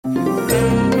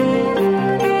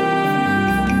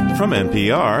From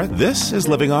NPR, this is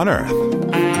Living on Earth.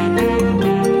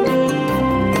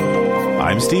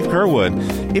 I'm Steve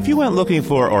Curwood. If you went looking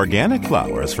for organic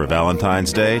flowers for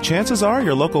Valentine's Day, chances are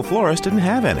your local florist didn't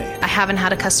have any. I haven't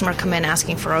had a customer come in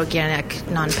asking for organic,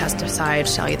 non-pesticide,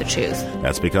 to tell you the truth.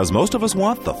 That's because most of us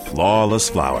want the flawless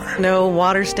flower. No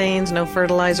water stains, no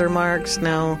fertilizer marks,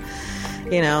 no,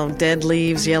 dead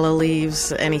leaves, yellow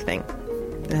leaves, anything.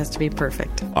 It has to be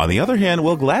perfect. On the other hand,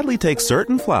 we'll gladly take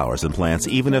certain flowers and plants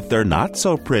even if they're not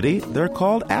so pretty. They're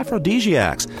called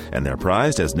aphrodisiacs, and they're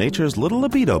prized as nature's little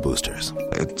libido boosters.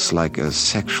 It's like a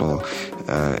sexual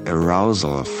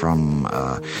arousal from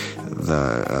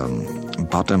the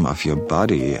bottom of your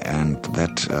body, and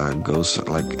that goes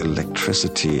like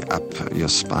electricity up your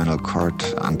spinal cord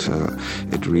until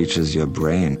it reaches your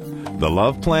brain. The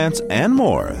love plants and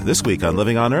more this week on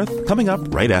Living on Earth, coming up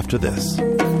right after this.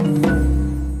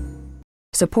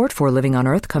 Support for Living on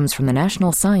Earth comes from the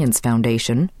National Science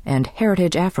Foundation and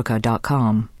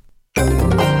HeritageAfrica.com.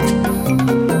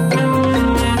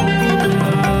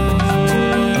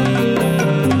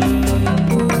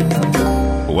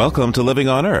 Welcome to Living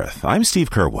on Earth. I'm Steve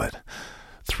Curwood.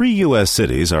 3 U.S.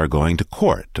 cities are going to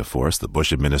court to force the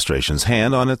Bush administration's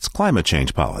hand on its climate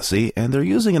change policy, and they're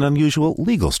using an unusual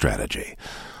legal strategy.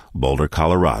 Boulder,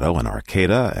 Colorado, and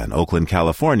Arcata and Oakland,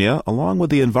 California, along with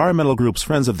the environmental groups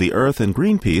Friends of the Earth and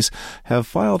Greenpeace, have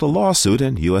filed a lawsuit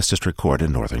in U.S. District Court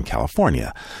in Northern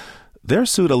California. Their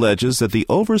suit alleges that the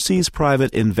Overseas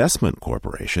Private Investment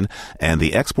Corporation and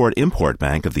the Export-Import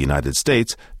Bank of the United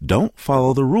States don't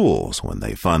follow the rules when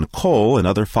they fund coal and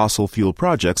other fossil fuel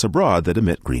projects abroad that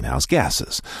emit greenhouse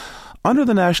gases. Under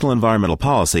the National Environmental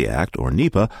Policy Act, or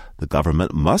NEPA, the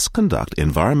government must conduct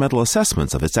environmental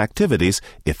assessments of its activities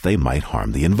if they might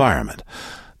harm the environment.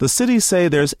 The cities say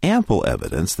there's ample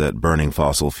evidence that burning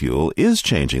fossil fuel is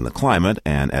changing the climate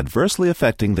and adversely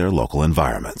affecting their local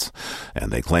environments.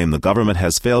 And they claim the government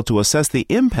has failed to assess the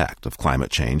impact of climate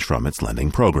change from its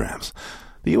lending programs.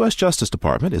 The U.S. Justice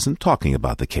Department isn't talking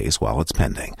about the case while it's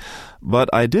pending. But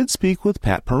I did speak with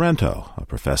Pat Parento, a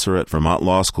professor at Vermont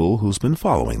Law School who's been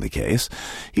following the case.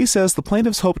 He says the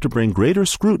plaintiffs hope to bring greater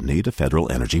scrutiny to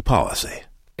federal energy policy.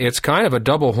 It's kind of a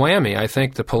double whammy. I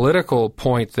think the political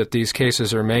point that these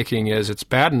cases are making is it's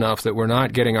bad enough that we're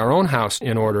not getting our own house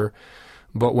in order,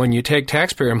 but when you take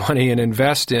taxpayer money and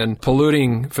invest in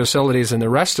polluting facilities in the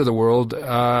rest of the world,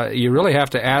 you really have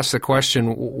to ask the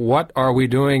question, what are we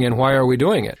doing and why are we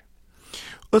doing it?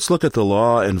 Let's look at the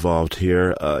law involved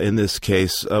here. In this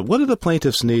case, what do the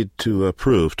plaintiffs need to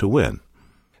prove to win?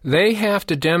 They have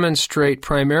to demonstrate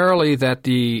primarily that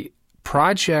the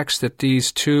projects that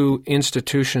these two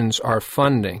institutions are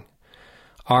funding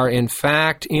are in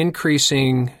fact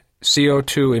increasing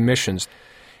CO2 emissions.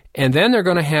 And then they're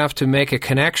going to have to make a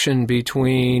connection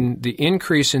between the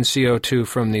increase in CO2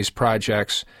 from these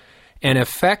projects and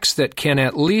effects that can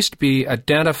at least be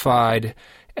identified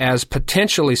as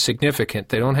potentially significant.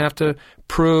 They don't have to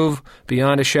prove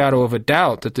beyond a shadow of a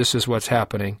doubt that this is what's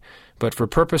happening. But for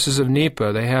purposes of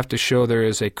NEPA, they have to show there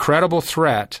is a credible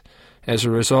threat as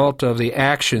a result of the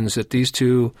actions that these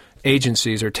two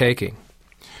agencies are taking.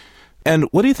 And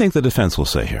what do you think the defense will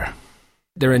say here?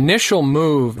 Their initial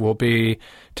move will be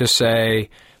to say,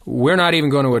 we're not even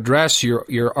going to address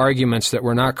your arguments that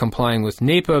we're not complying with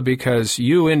NEPA because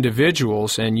you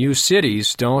individuals and you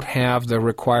cities don't have the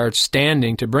required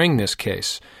standing to bring this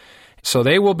case. So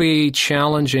they will be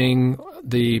challenging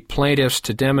the plaintiffs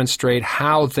to demonstrate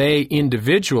how they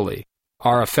individually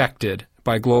are affected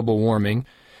by global warming.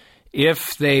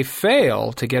 If they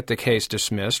fail to get the case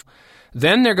dismissed,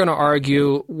 then they're going to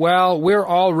argue, well, we're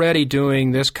already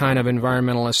doing this kind of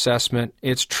environmental assessment.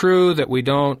 It's true that we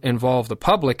don't involve the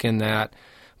public in that,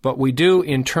 but we do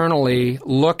internally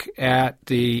look at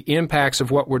the impacts of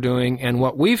what we're doing, and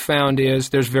what we've found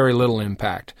is there's very little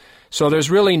impact. So there's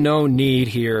really no need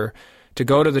here to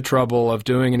go to the trouble of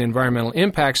doing an environmental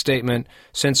impact statement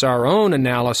since our own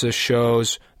analysis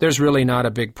shows there's really not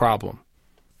a big problem.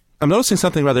 I'm noticing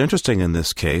something rather interesting in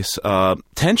this case,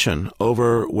 tension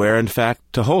over where, in fact,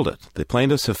 to hold it. The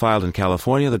plaintiffs have filed in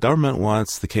California. The government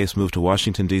wants the case moved to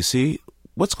Washington, D.C.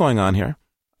 What's going on here?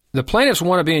 The plaintiffs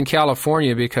want to be in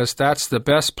California because that's the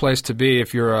best place to be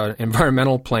if you're an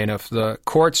environmental plaintiff. The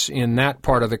courts in that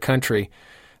part of the country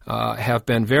have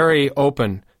been very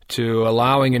open to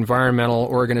allowing environmental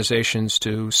organizations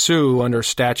to sue under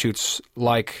statutes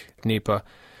like NEPA.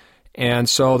 And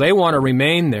so they want to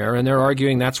remain there, and they're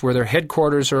arguing that's where their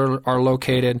headquarters are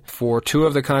located. For two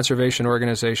of the conservation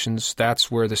organizations, that's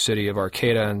where the city of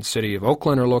Arcata and city of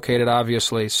Oakland are located,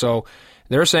 obviously. So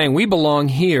they're saying we belong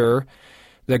here.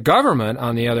 The government,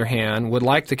 on the other hand, would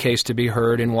like the case to be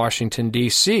heard in Washington,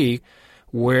 D.C.,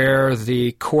 where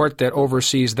the court that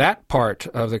oversees that part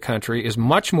of the country is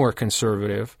much more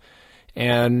conservative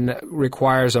and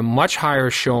requires a much higher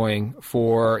showing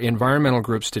for environmental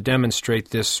groups to demonstrate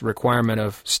this requirement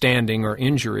of standing or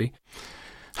injury.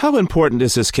 How important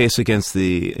is this case against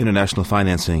the international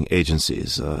financing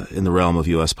agencies in the realm of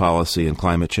U.S. policy and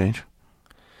climate change?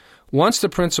 Once the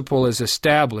principle is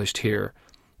established here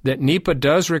that NEPA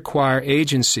does require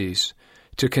agencies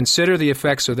to consider the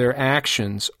effects of their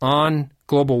actions on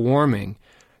global warming,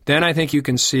 then I think you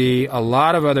can see a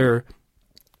lot of other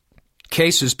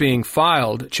cases being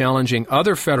filed challenging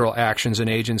other federal actions and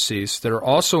agencies that are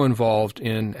also involved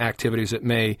in activities that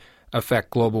may affect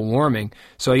global warming.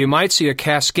 So you might see a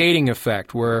cascading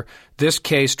effect where this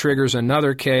case triggers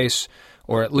another case,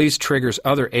 or at least triggers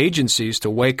other agencies to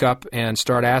wake up and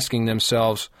start asking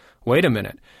themselves, wait a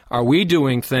minute, are we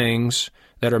doing things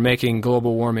that are making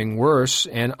global warming worse,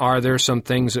 and are there some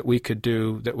things that we could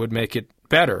do that would make it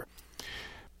better?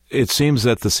 It seems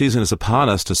that the season is upon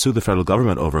us to sue the federal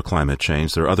government over climate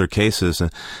change. There are other cases,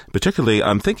 particularly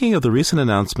I'm thinking of the recent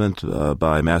announcement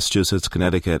by Massachusetts,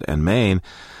 Connecticut, and Maine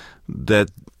that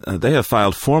they have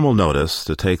filed formal notice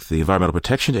to take the Environmental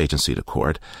Protection Agency to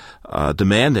court,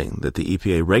 demanding that the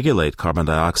EPA regulate carbon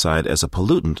dioxide as a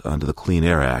pollutant under the Clean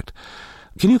Air Act.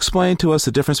 Can you explain to us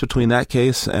the difference between that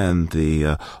case and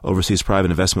the Overseas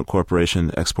Private Investment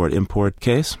Corporation export-import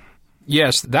case?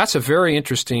 Yes, that's a very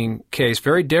interesting case,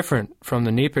 very different from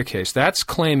the NEPA case. That's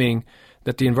claiming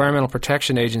that the Environmental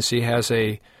Protection Agency has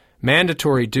a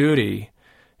mandatory duty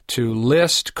to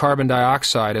list carbon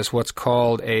dioxide as what's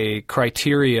called a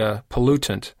criteria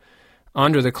pollutant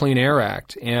under the Clean Air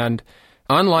Act. And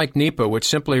unlike NEPA, which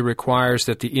simply requires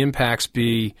that the impacts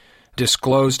be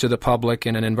disclosed to the public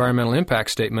in an environmental impact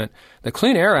statement, the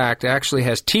Clean Air Act actually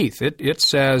has teeth. It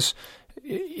says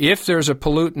if there's a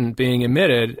pollutant being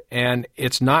emitted and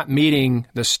it's not meeting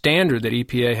the standard that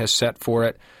EPA has set for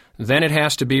it, then it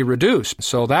has to be reduced.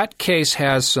 So that case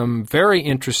has some very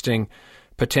interesting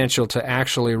potential to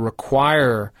actually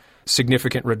require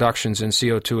significant reductions in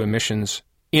CO2 emissions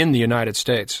in the United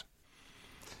States.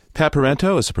 Pat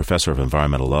Parenteau is a professor of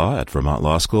environmental law at Vermont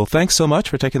Law School. Thanks so much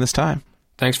for taking this time.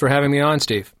 Thanks for having me on,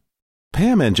 Steve.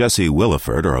 Pam and Jesse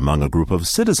Williford are among a group of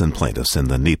citizen plaintiffs in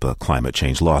the NEPA climate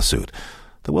change lawsuit.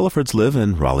 The Willifords live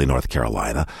in Raleigh, North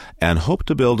Carolina, and hope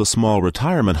to build a small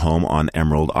retirement home on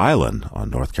Emerald Island on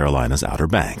North Carolina's Outer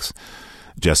Banks.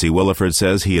 Jesse Williford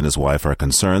says he and his wife are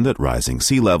concerned that rising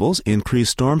sea levels,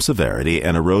 increased storm severity,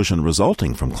 and erosion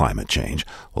resulting from climate change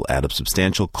will add up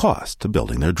substantial cost to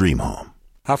building their dream home.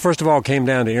 I first of all came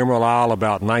down to Emerald Isle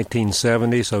about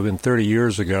 1970, so it's been 30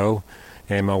 years ago.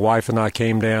 And my wife and I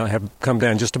have come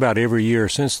down just about every year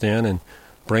since then and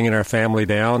bringing our family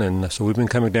down. And so we've been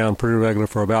coming down pretty regular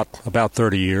for about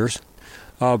 30 years.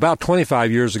 About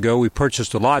 25 years ago, we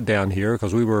purchased a lot down here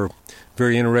because we were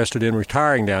very interested in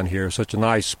retiring down here. Such a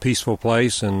nice, peaceful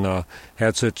place and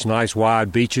had such nice,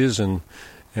 wide beaches. And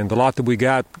the lot that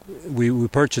we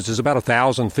purchased is about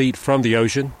 1,000 feet from the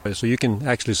ocean. So you can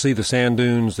actually see the sand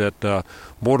dunes that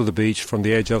border the beach from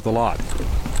the edge of the lot.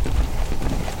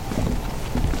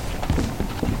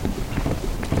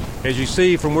 As you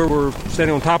see from where we're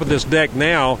standing on top of this deck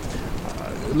now,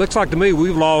 it looks like to me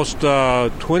we've lost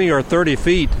 20 or 30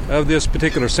 feet of this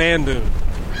particular sand dune.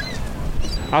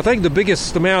 I think the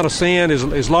biggest amount of sand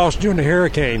is lost during the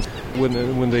hurricanes.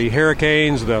 When the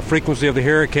hurricanes, the frequency of the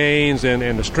hurricanes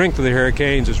and the strength of the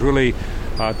hurricanes is really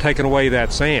taken away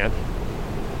that sand.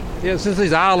 Yeah, since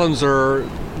these islands are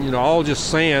all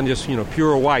just sand, just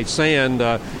pure white sand,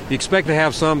 you expect to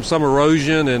have some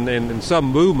erosion and some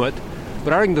movement.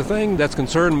 But I think the thing that's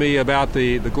concerned me about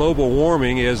the global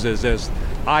warming is as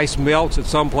ice melts at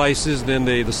some places, then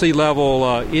the sea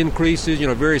level increases,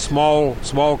 very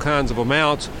small kinds of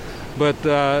amounts. But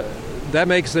that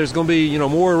makes there's going to be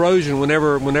more erosion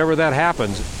whenever that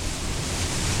happens.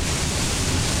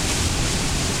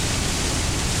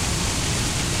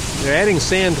 They're adding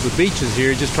sand to the beaches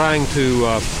here, just trying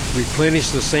to replenish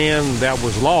the sand that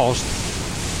was lost.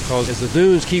 Because as the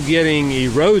dunes keep getting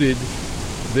eroded,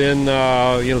 then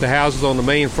the houses on the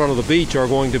main front of the beach are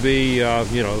going to be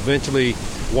eventually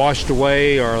washed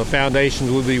away, or the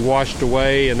foundations would be washed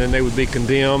away, and then they would be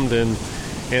condemned and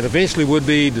eventually would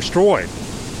be destroyed.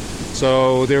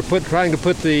 So they're trying to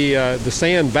put the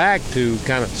sand back to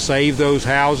kind of save those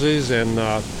houses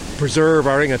and preserve,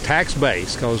 I think, a tax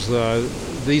base, because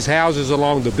these houses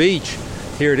along the beach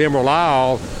here at Emerald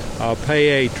Isle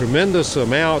pay a tremendous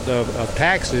amount of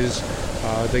taxes.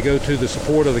 They go to the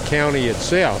support of the county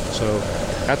itself. So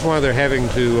that's why they're having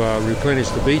to replenish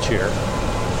the beach here.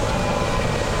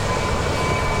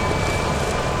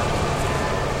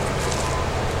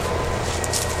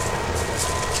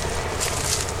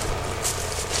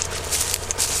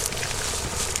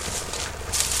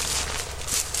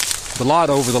 The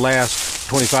lot over the last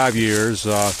 25 years,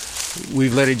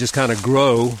 we've let it just kind of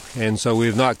grow, and so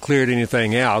we've not cleared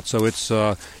anything out, so it's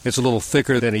a little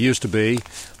thicker than it used to be.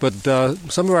 But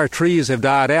some of our trees have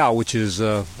died out, which is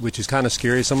kind of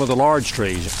scary. Some of the large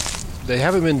trees, they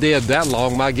haven't been dead that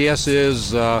long. My guess is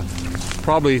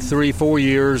probably 3-4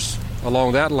 years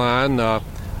along that line.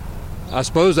 I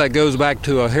suppose that goes back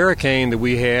to a hurricane that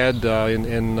we had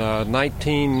in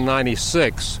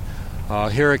 1996.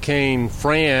 Hurricane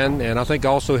Fran, and I think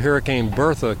also Hurricane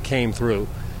Bertha came through.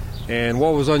 And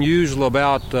what was unusual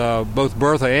about both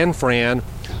Bertha and Fran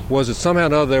was that somehow or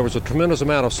another there was a tremendous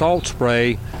amount of salt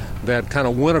spray that kind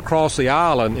of went across the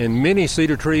island, and many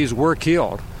cedar trees were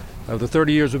killed. Of the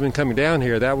 30 years we've been coming down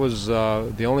here, that was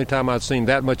the only time I'd seen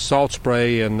that much salt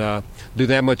spray and do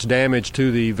that much damage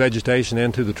to the vegetation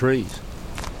and to the trees.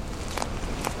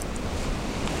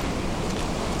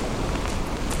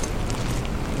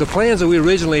 The plans that we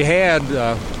originally had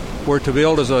were to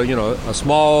build as a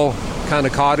small kind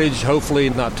of cottage, hopefully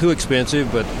not too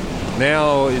expensive, but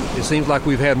now it seems like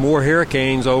we've had more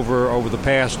hurricanes over the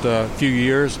past few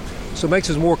years, so it makes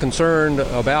us more concerned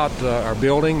about our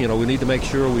building. We need to make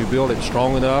sure we build it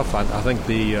strong enough. I think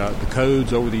the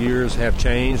codes over the years have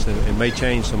changed and may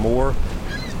change some more.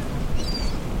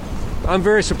 I'm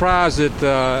very surprised that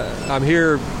I'm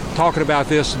here talking about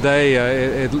this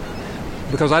today.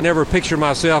 Because I never picture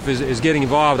myself as getting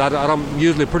involved. I'm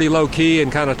usually pretty low-key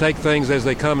and kind of take things as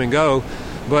they come and go.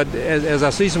 But as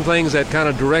I see some things that kind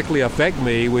of directly affect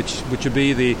me, which would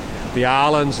be the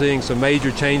island, seeing some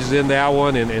major changes in that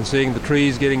one, and seeing the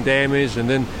trees getting damaged, and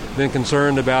then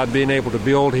concerned about being able to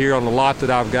build here on the lot that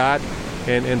I've got,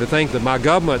 and to think that my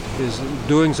government is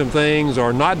doing some things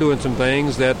or not doing some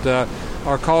things that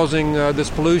are causing this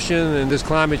pollution and this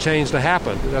climate change to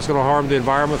happen. That's going to harm the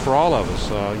environment for all of us,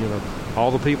 all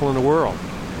the people in the world.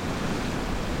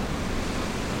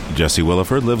 Jesse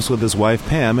Williford lives with his wife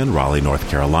Pam in Raleigh, North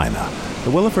Carolina.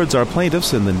 The Willifords are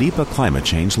plaintiffs in the NEPA climate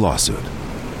change lawsuit.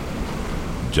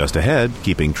 Just ahead,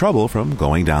 keeping trouble from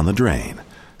going down the drain.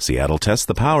 Seattle tests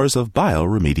the powers of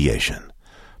bioremediation.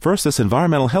 First, this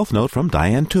environmental health note from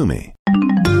Diane Toomey.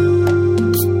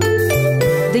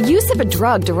 The use of a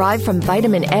drug derived from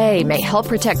vitamin A may help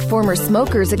protect former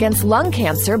smokers against lung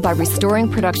cancer by restoring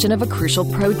production of a crucial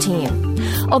protein.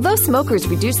 Although smokers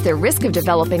reduce their risk of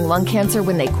developing lung cancer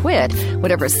when they quit,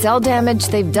 whatever cell damage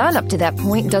they've done up to that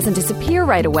point doesn't disappear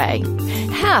right away.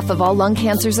 Half of all lung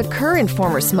cancers occur in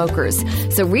former smokers,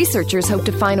 so researchers hope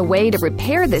to find a way to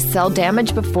repair this cell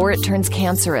damage before it turns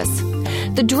cancerous.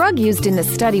 The drug used in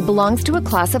this study belongs to a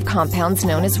class of compounds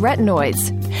known as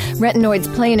retinoids.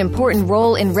 Retinoids play an important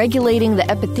role in regulating the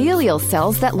epithelial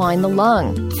cells that line the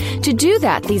lung. To do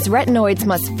that, these retinoids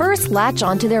must first latch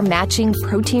onto their matching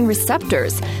protein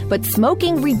receptors, but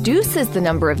smoking reduces the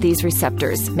number of these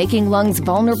receptors, making lungs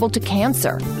vulnerable to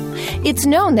cancer. It's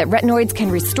known that retinoids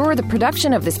can restore the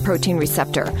production of this protein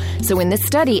receptor, so in this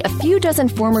study, a few dozen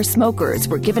former smokers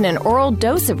were given an oral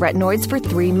dose of retinoids for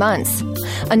 3 months.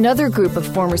 Another group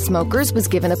of former smokers was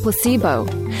given a placebo.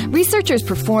 Researchers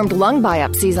performed lung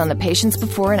biopsies on the patients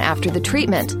before and after the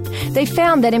treatment. They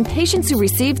found that in patients who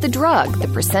received the drug, the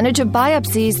percentage of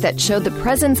biopsies that showed the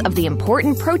presence of the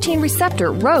important protein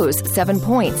receptor rose 7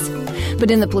 points.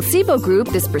 But in the placebo group,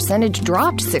 this percentage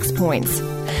dropped 6 points.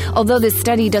 Although this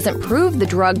study doesn't prove the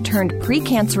drug turned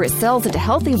precancerous cells into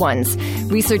healthy ones,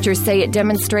 researchers say it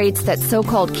demonstrates that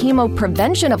so-called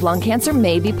chemoprevention of lung cancer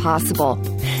may be possible.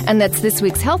 And that's this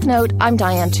week's Health Note. I'm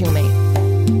Diane Toomey.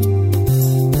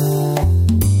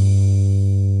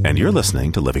 And you're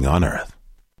listening to Living on Earth.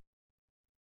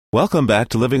 Welcome back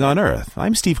to Living on Earth.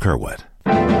 I'm Steve Kerwood.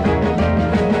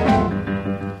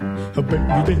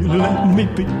 Baby, let me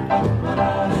be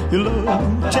your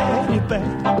loving teddy bear.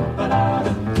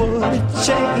 Put a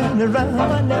chain around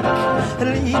my neck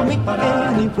and lead me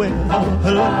anywhere.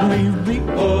 Let me be,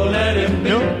 let him be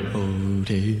your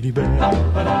teddy bear.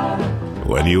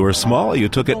 When you were small, you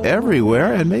took it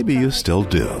everywhere, and maybe you still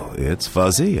do. It's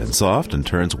fuzzy and soft and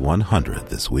turns 100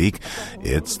 this week.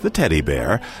 It's the teddy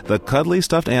bear, the cuddly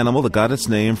stuffed animal that got its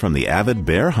name from the avid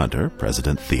bear hunter,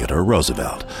 President Theodore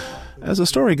Roosevelt. As the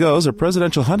story goes, a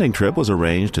presidential hunting trip was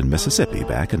arranged in Mississippi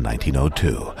back in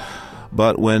 1902.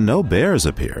 But when no bears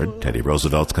appeared, Teddy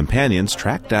Roosevelt's companions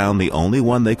tracked down the only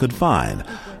one they could find,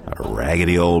 a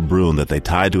raggedy old Broon that they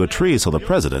tied to a tree so the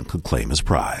president could claim his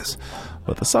prize.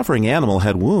 But the suffering animal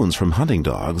had wounds from hunting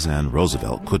dogs, and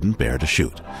Roosevelt couldn't bear to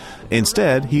shoot.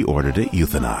 Instead, he ordered it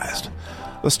euthanized.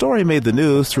 The story made the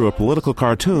news through a political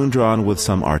cartoon drawn with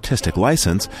some artistic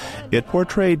license. It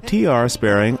portrayed T.R.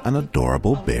 sparing an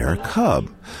adorable bear cub.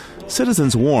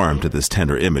 Citizens warmed to this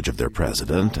tender image of their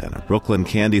president, and a Brooklyn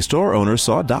candy store owner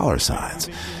saw dollar signs.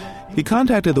 He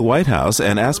contacted the White House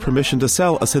and asked permission to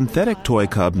sell a synthetic toy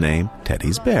cub named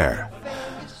Teddy's Bear.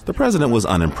 The president was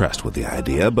unimpressed with the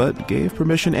idea, but gave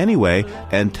permission anyway,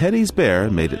 and Teddy's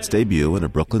Bear made its debut in a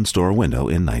Brooklyn store window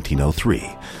in 1903.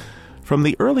 From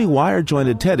the early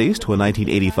wire-jointed teddies to a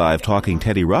 1985 talking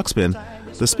Teddy Ruxpin,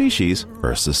 the species,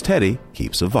 Ursus teddy,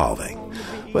 keeps evolving.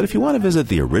 But if you want to visit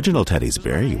the original Teddy's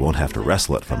Bear, you won't have to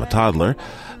wrestle it from a toddler.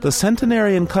 The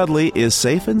centenarian Cuddly is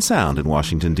safe and sound in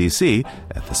Washington, D.C.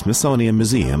 at the Smithsonian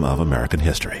Museum of American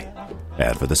History.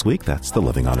 And for this week, that's the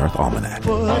Living on Earth Almanac.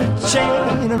 Put a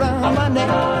chain around my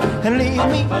neck and leave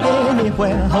me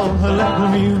anywhere. Oh,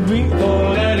 let me be.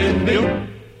 Oh, let it be.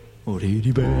 Oh,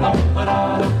 teddy bear.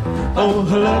 Oh,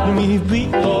 let me be.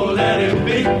 Oh, let it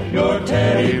be your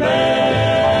teddy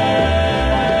bear.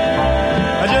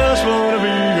 I just want to be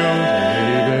your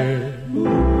teddy bear.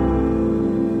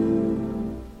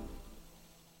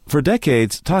 For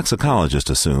decades, toxicologists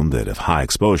assumed that if high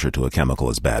exposure to a chemical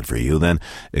is bad for you, then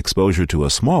exposure to a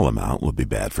small amount would be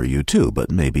bad for you too,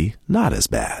 but maybe not as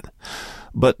bad.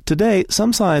 But today,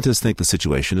 some scientists think the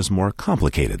situation is more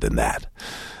complicated than that.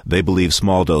 They believe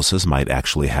small doses might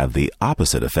actually have the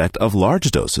opposite effect of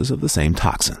large doses of the same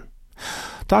toxin.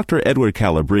 Dr. Edward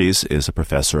Calabrese is a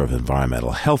professor of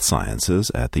environmental health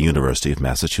sciences at the University of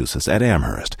Massachusetts at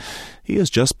Amherst. He has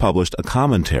just published a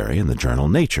commentary in the journal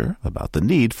Nature about the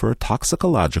need for a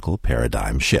toxicological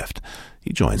paradigm shift.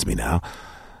 He joins me now.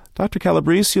 Dr.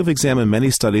 Calabrese, you've examined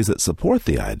many studies that support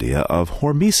the idea of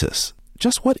hormesis.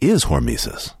 Just what is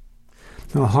hormesis?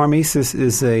 Well, hormesis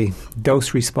is a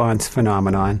dose-response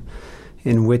phenomenon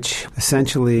in which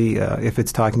essentially, if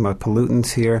it's talking about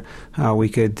pollutants here, we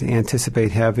could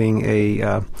anticipate having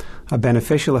a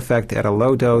beneficial effect at a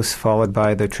low dose followed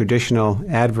by the traditional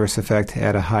adverse effect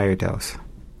at a higher dose.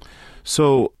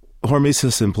 So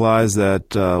hormesis implies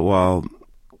that while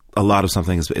a lot of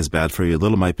something is bad for you, a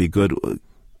little might be good.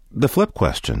 The flip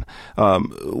question,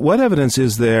 what evidence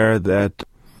is there that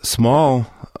small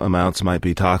amounts might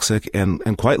be toxic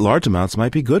and quite large amounts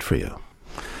might be good for you?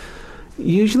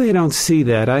 Usually I don't see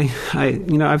that.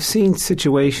 I've seen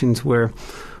situations where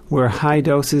high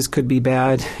doses could be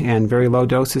bad and very low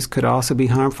doses could also be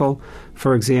harmful.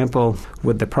 For example,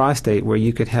 with the prostate, where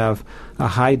you could have a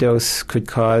high dose could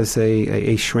cause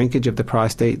a shrinkage of the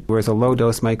prostate, whereas a low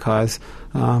dose might cause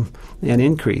an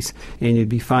increase. And you'd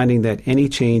be finding that any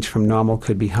change from normal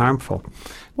could be harmful.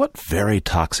 What very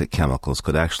toxic chemicals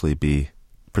could actually be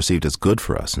perceived as good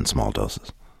for us in small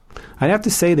doses? I'd have to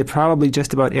say that probably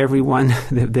just about everyone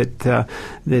that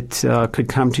could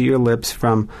come to your lips,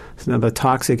 from the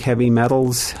toxic heavy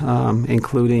metals,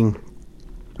 including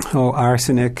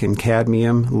arsenic and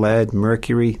cadmium, lead,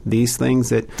 mercury, these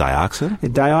things. Dioxin?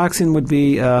 Dioxin would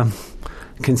be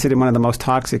considered one of the most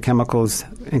toxic chemicals,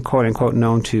 quote-unquote,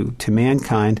 known to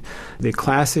mankind. The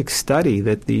classic study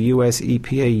that the U.S.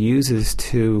 EPA uses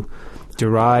to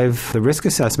derive the risk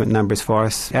assessment numbers for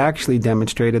us actually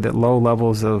demonstrated that low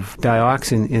levels of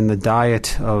dioxin in the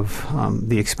diet of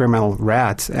the experimental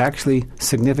rats actually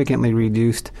significantly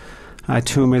reduced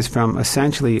tumors from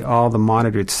essentially all the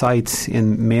monitored sites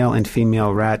in male and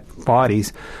female rat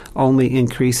bodies, only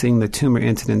increasing the tumor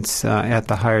incidence at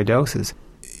the higher doses.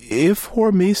 If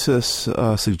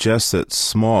hormesis suggests that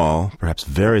small, perhaps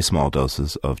very small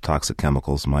doses of toxic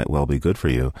chemicals might well be good for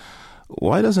you,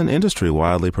 why doesn't industry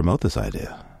wildly promote this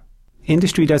idea?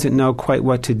 Industry doesn't know quite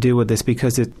what to do with this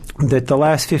because the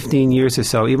last 15 years or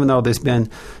so, even though there's been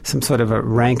some sort of a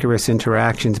rancorous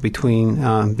interactions between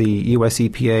the U.S.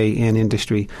 EPA and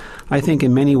industry, I think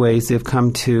in many ways they've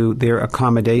come to their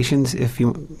accommodations, if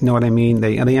you know what I mean.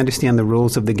 They understand the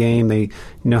rules of the game. They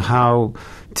know how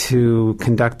to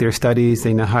conduct their studies.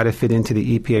 They know how to fit into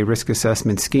the EPA risk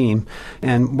assessment scheme.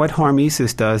 And what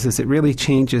hormesis does is it really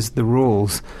changes the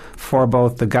rules for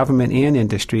both the government and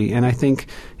industry. And I think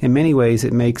in many ways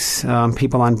it makes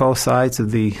people on both sides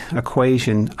of the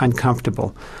equation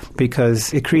uncomfortable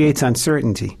because it creates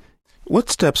uncertainty. What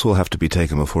steps will have to be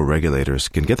taken before regulators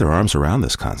can get their arms around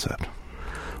this concept?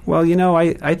 Well,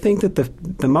 I think that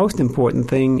the most important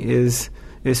thing is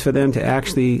for them to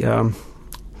actually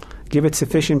give it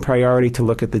sufficient priority to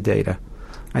look at the data.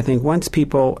 I think once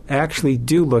people actually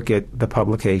do look at the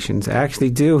publications, actually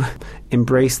do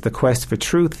embrace the quest for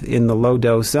truth in the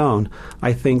low-dose zone,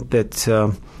 I think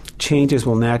that changes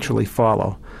will naturally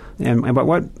follow. But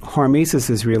what hormesis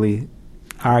is really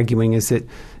arguing is that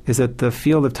is that the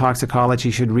field of toxicology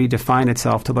should redefine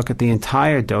itself to look at the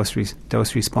entire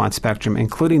dose-response spectrum,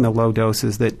 including the low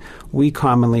doses that we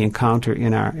commonly encounter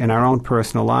in our own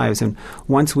personal lives. And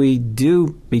once we do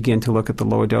begin to look at the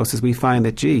lower doses, we find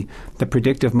that, the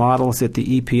predictive models that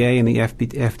the EPA and the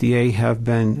FDA have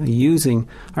been using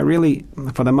are really,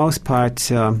 for the most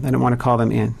part, I don't want to call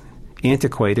them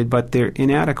antiquated, but they're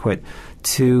inadequate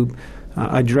to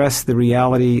address the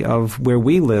reality of where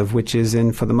we live, which is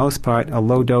in, for the most part, a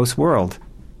low-dose world.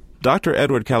 Dr.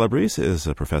 Edward Calabrese is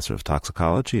a professor of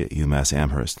toxicology at UMass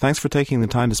Amherst. Thanks for taking the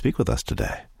time to speak with us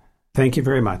today. Thank you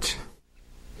very much.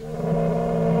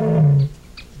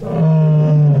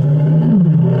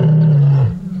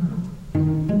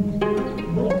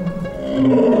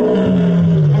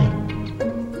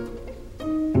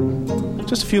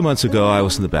 Just a few months ago, I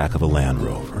was in the back of a Land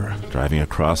Rover, driving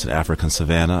across an African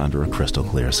savanna under a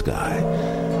crystal-clear sky.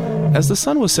 As the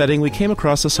sun was setting, we came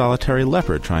across a solitary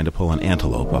leopard trying to pull an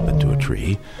antelope up into a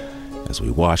tree. As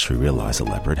we watched, we realized the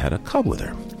leopard had a cub with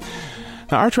her.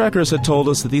 Now, our trackers had told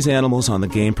us that these animals on the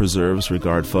game preserves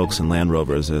regard folks in Land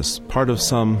Rovers as part of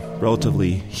some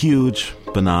relatively huge,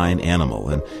 benign animal,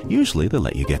 and usually they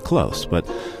let you get close. But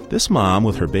this mom,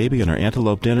 with her baby and her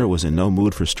antelope dinner, was in no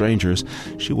mood for strangers.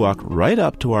 She walked right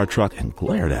up to our truck and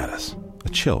glared at us. A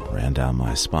chill ran down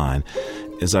my spine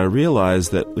as I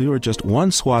realized that we were just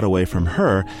one swat away from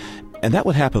her, and that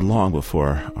would happen long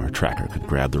before our tracker could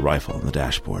grab the rifle on the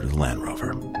dashboard of the Land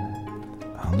Rover.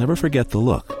 I'll never forget the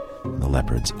look in the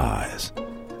leopard's eyes.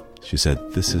 She said,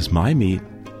 "This is my meat,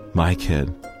 my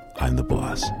kid, I'm the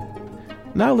boss."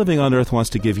 Now Living on Earth wants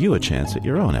to give you a chance at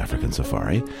your own African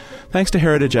safari. Thanks to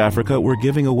Heritage Africa, we're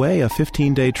giving away a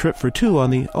 15-day trip for two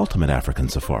on the ultimate African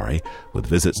safari, with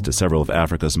visits to several of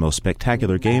Africa's most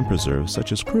spectacular game preserves,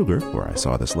 such as Kruger, where I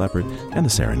saw this leopard, and the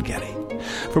Serengeti.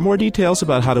 For more details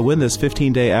about how to win this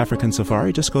 15-day African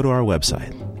safari, just go to our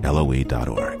website,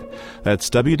 LOE.org. That's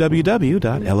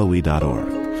www.LOE.org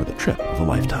for the trip of a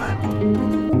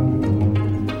lifetime.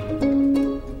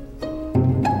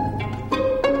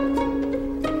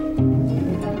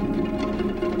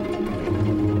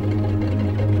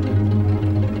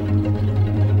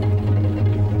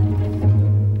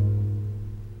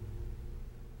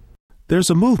 There's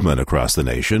a movement across the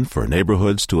nation for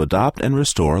neighborhoods to adopt and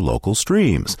restore local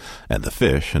streams and the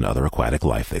fish and other aquatic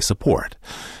life they support.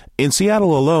 In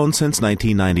Seattle alone, since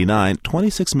 1999,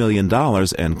 $26 million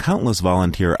and countless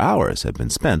volunteer hours have been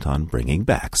spent on bringing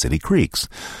back city creeks.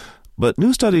 But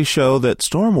new studies show that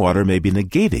stormwater may be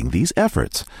negating these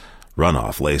efforts.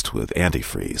 Runoff laced with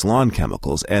antifreeze, lawn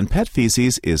chemicals, and pet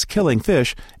feces is killing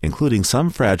fish, including some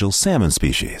fragile salmon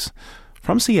species.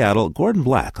 From Seattle, Gordon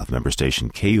Black of member station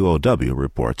KUOW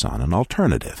reports on an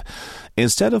alternative.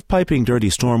 Instead of piping dirty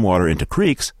stormwater into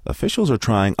creeks, officials are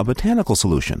trying a botanical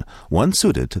solution, one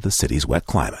suited to the city's wet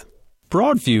climate.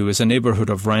 Broadview is a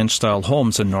neighborhood of ranch-style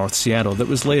homes in North Seattle that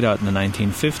was laid out in the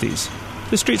 1950s.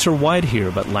 The streets are wide here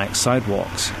but lack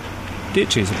sidewalks.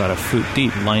 Ditches about a foot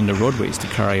deep line the roadways to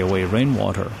carry away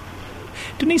rainwater.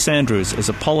 Denise Andrews is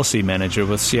a policy manager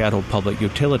with Seattle Public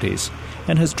Utilities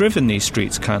and has driven these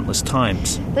streets countless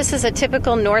times. This is a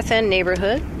typical North End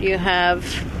neighborhood. You have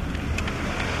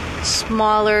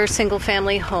smaller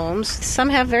single-family homes. Some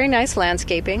have very nice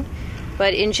landscaping,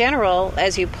 but in general,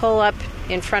 as you pull up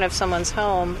in front of someone's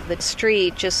home, the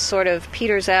street just sort of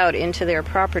peters out into their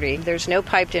property. There's no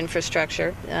piped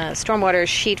infrastructure. Stormwater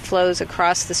sheet flows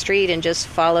across the street and just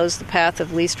follows the path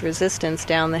of least resistance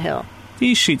down the hill.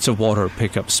 These sheets of water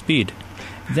pick up speed.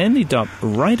 Then they dump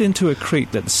right into a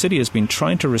creek that the city has been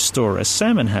trying to restore as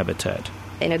salmon habitat.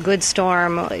 In a good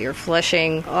storm, you're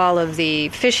flushing all of the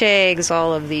fish eggs,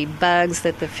 all of the bugs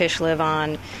that the fish live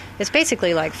on. It's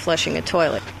basically like flushing a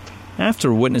toilet.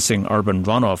 After witnessing urban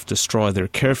runoff destroy their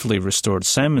carefully restored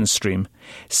salmon stream,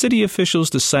 city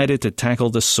officials decided to tackle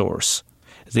the source.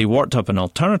 They worked up an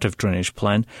alternative drainage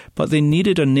plan, but they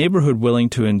needed a neighborhood willing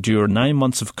to endure 9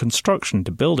 months of construction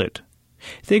to build it.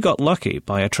 They got lucky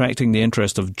by attracting the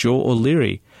interest of Joe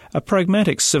O'Leary, a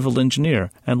pragmatic civil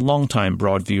engineer and longtime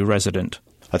Broadview resident.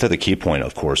 I thought the key point,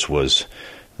 of course, was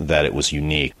that it was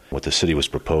unique. What the city was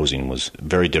proposing was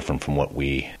very different from what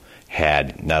we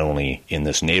had, not only in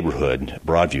this neighborhood,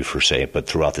 Broadview per se, but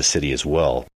throughout the city as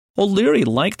well. O'Leary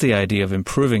liked the idea of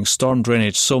improving storm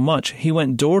drainage so much he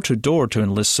went door to door to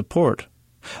enlist support.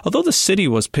 Although the city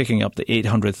was picking up the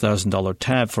 $800,000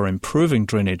 tab for improving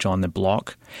drainage on the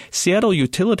block, Seattle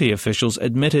utility officials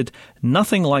admitted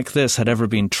nothing like this had ever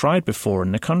been tried before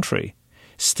in the country.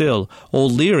 Still,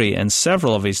 O'Leary and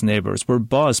several of his neighbors were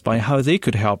buzzed by how they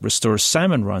could help restore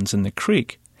salmon runs in the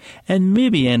creek, and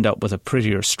maybe end up with a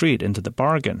prettier street into the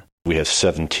bargain. We have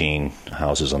 17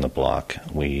 houses on the block.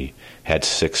 We had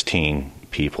 16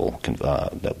 people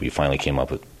that we finally came up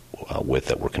with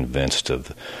that were convinced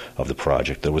of the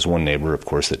project. There was one neighbor, of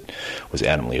course, that was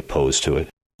adamantly opposed to it.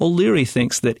 O'Leary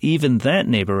thinks that even that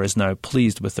neighbor is now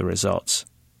pleased with the results.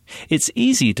 It's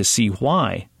easy to see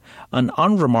why. An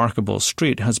unremarkable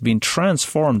street has been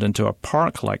transformed into a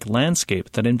park-like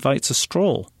landscape that invites a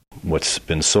stroll. What's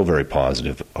been so very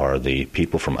positive are the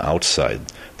people from outside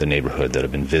the neighborhood that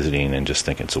have been visiting and just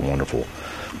think it's a wonderful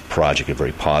project, a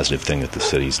very positive thing that the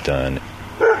city's done.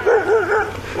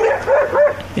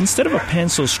 Instead of a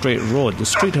pencil-straight road, the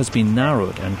street has been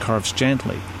narrowed and curves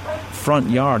gently. Front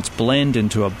yards blend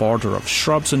into a border of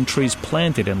shrubs and trees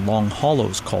planted in long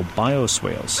hollows called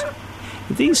bioswales.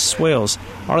 These swales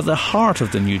are the heart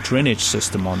of the new drainage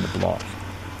system on the block.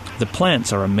 The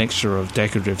plants are a mixture of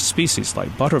decorative species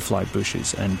like butterfly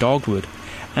bushes and dogwood,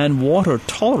 and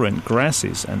water-tolerant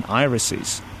grasses and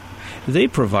irises. They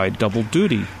provide double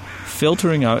duty,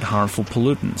 filtering out harmful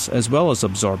pollutants as well as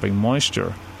absorbing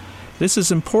moisture. This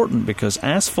is important because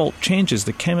asphalt changes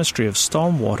the chemistry of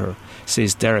stormwater,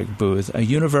 says Derek Booth, a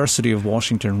University of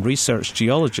Washington research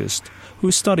geologist who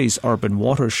studies urban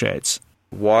watersheds.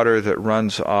 Water that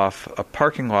runs off a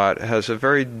parking lot has a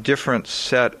very different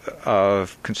set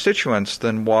of constituents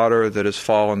than water that has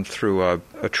fallen through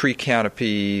a tree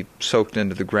canopy, soaked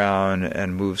into the ground,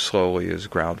 and moves slowly as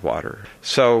groundwater.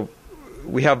 So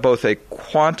we have both a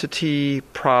quantity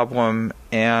problem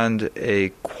and a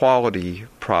quality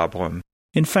problem.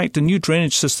 In fact, the new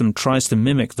drainage system tries to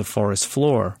mimic the forest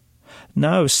floor.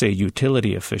 Now, say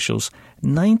utility officials,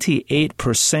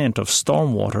 98% of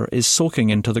stormwater is soaking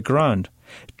into the ground,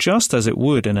 just as it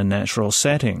would in a natural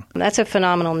setting. That's a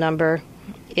phenomenal number.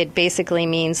 It basically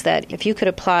means that if you could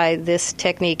apply this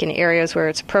technique in areas where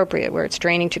it's appropriate, where it's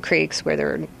draining to creeks, where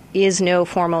there is no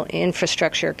formal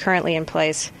infrastructure currently in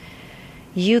place,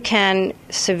 you can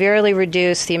severely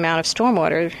reduce the amount of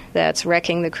stormwater that's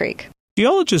wrecking the creek.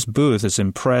 Geologist Booth is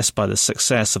impressed by the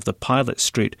success of the pilot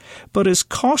street, but is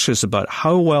cautious about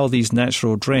how well these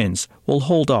natural drains will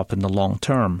hold up in the long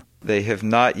term. They have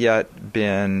not yet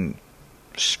been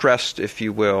stressed, if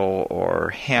you will, or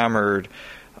hammered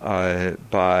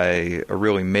by a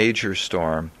really major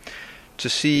storm to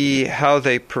see how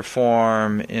they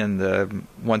perform in the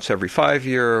once every 5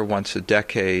 year, once a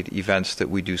decade events that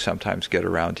we do sometimes get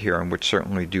around here, and which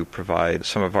certainly do provide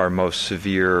some of our most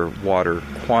severe water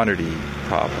quantity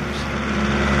problems.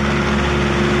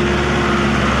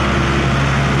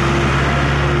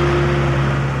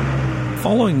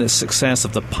 Following the success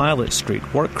of the pilot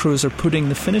street, work crews are putting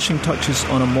the finishing touches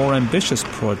on a more ambitious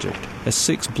project, a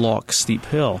 6-block steep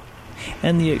hill.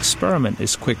 And the experiment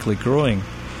is quickly growing.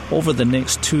 Over the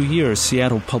next 2 years,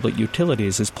 Seattle Public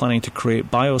Utilities is planning to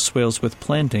create bioswales with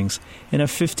plantings in a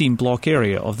 15-block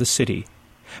area of the city.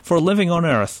 For Living on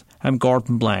Earth, I'm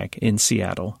Gordon Black in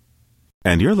Seattle.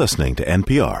 And you're listening to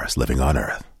NPR's Living on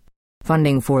Earth.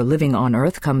 Funding for Living on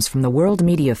Earth comes from the World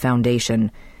Media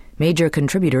Foundation. Major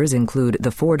contributors include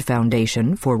the Ford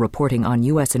Foundation for reporting on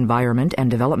U.S. environment and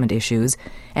development issues,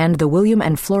 and the William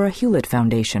and Flora Hewlett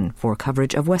Foundation for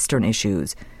coverage of Western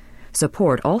issues.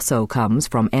 Support also comes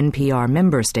from NPR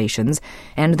member stations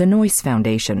and the Noyce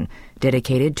Foundation,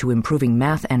 dedicated to improving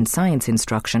math and science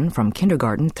instruction from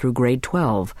kindergarten through grade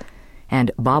 12.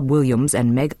 And Bob Williams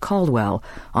and Meg Caldwell,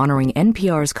 honoring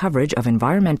NPR's coverage of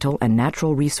environmental and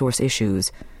natural resource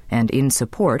issues, and in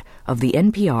support of the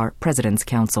NPR President's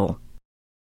Council.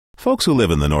 Folks who live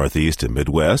in the Northeast and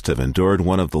Midwest have endured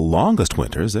one of the longest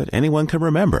winters that anyone can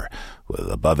remember,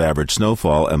 with above-average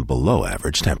snowfall and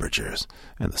below-average temperatures.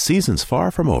 And the season's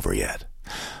far from over yet.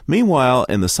 Meanwhile,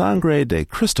 in the Sangre de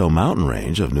Cristo mountain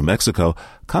range of New Mexico,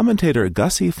 commentator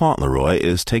Gussie Fauntleroy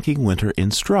is taking winter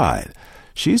in stride.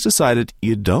 She's decided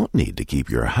you don't need to keep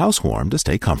your house warm to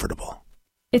stay comfortable.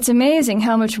 It's amazing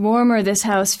how much warmer this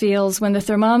house feels when the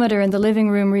thermometer in the living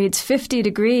room reads 50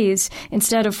 degrees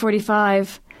instead of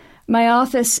 45. My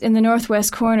office in the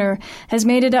northwest corner has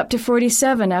made it up to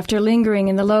 47 after lingering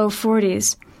in the low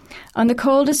 40s. On the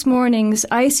coldest mornings,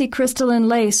 icy crystalline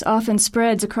lace often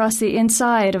spreads across the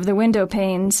inside of the window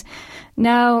panes.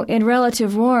 Now, in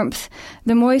relative warmth,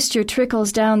 the moisture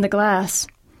trickles down the glass.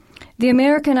 The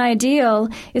American ideal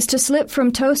is to slip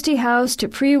from toasty house to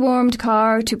pre-warmed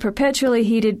car to perpetually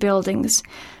heated buildings.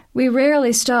 We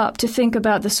rarely stop to think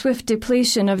about the swift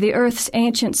depletion of the Earth's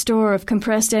ancient store of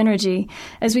compressed energy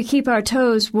as we keep our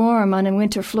toes warm on a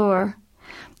winter floor.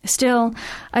 Still,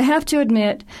 I have to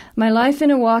admit, my life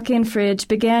in a walk-in fridge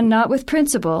began not with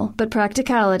principle, but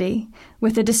practicality,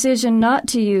 with the decision not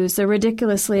to use the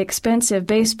ridiculously expensive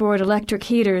baseboard electric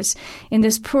heaters in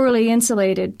this poorly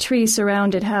insulated,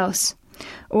 tree-surrounded house.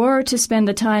 or to spend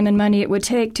the time and money it would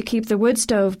take to keep the wood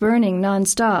stove burning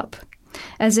nonstop.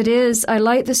 As it is, I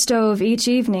light the stove each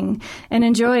evening and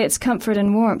enjoy its comfort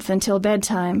and warmth until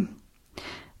bedtime.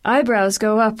 Eyebrows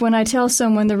go up when I tell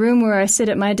someone the room where I sit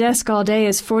at my desk all day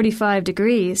is 45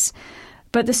 degrees.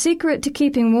 But the secret to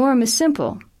keeping warm is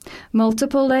simple.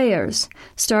 Multiple layers,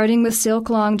 starting with silk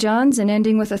long johns and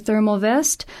ending with a thermal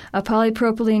vest, a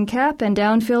polypropylene cap, and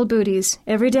down-filled booties,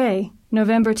 every day,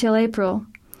 November till April.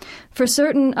 For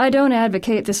certain, I don't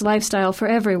advocate this lifestyle for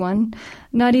everyone,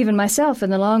 not even myself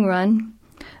in the long run.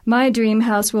 My dream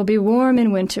house will be warm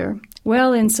in winter,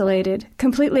 well insulated,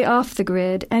 completely off the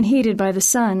grid, and heated by the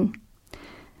sun.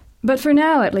 But for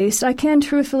now, at least, I can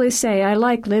truthfully say I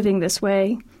like living this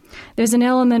way. There's an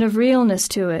element of realness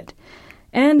to it.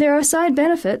 And there are side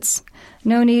benefits.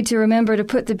 No need to remember to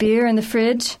put the beer in the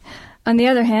fridge. On the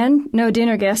other hand, no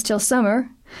dinner guest till summer.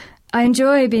 I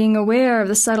enjoy being aware of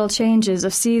the subtle changes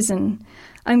of season.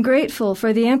 I'm grateful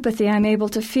for the empathy I'm able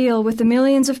to feel with the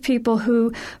millions of people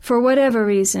who, for whatever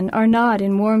reason, are not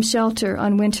in warm shelter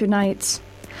on winter nights.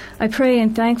 I pray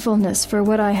in thankfulness for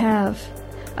what I have.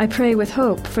 I pray with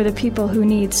hope for the people who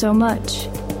need so much.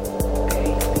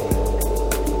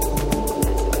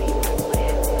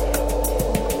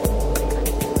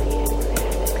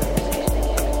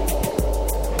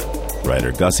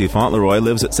 Writer Gussie Fauntleroy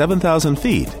lives at 7,000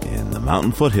 feet in the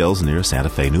mountain foothills near Santa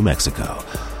Fe, New Mexico.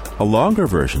 A longer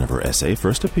version of her essay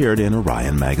first appeared in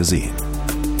Orion magazine.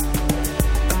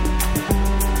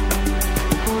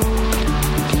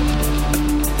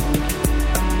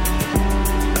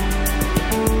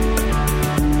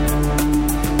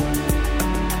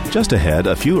 Just ahead,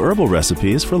 a few herbal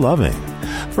recipes for loving.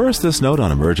 First, this note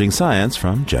on emerging science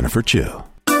from Jennifer Chu.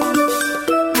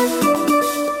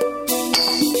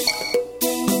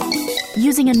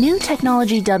 Using a new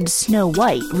technology dubbed Snow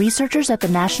White, researchers at the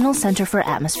National Center for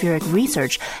Atmospheric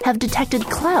Research have detected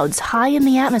clouds high in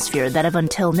the atmosphere that have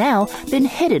until now been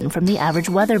hidden from the average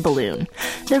weather balloon.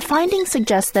 Their findings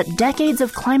suggest that decades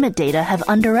of climate data have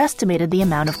underestimated the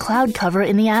amount of cloud cover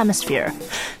in the atmosphere.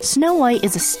 Snow White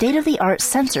is a state-of-the-art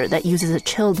sensor that uses a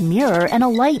chilled mirror and a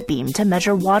light beam to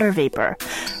measure water vapor.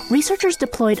 Researchers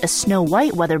deployed a Snow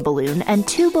White weather balloon and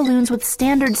 2 balloons with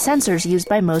standard sensors used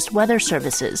by most weather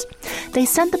services. They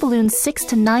sent the balloons 6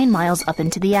 to 9 miles up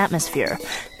into the atmosphere.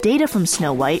 Data from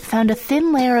Snow White found a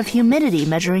thin layer of humidity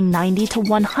measuring 90 to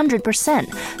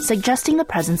 100%, suggesting the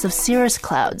presence of cirrus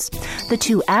clouds. The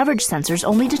 2 average sensors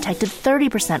only detected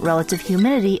 30% relative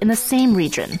humidity in the same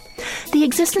region. The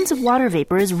existence of water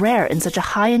vapor is rare in such a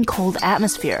high and cold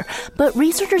atmosphere, but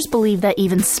researchers believe that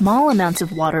even small amounts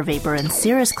of water vapor and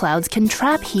cirrus clouds can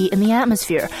trap heat in the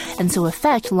atmosphere and so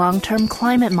affect long-term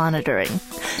climate monitoring.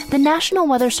 The National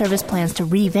Weather Service plans to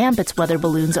revamp its weather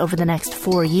balloons over the next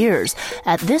 4 years.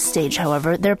 At this stage,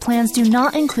 however, their plans do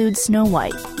not include Snow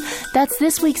White. That's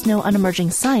this week's Note on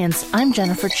Emerging Science. I'm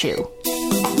Jennifer Chu.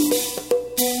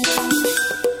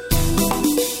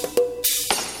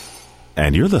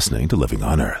 And you're listening to Living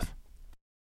on Earth.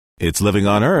 It's Living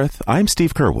on Earth. I'm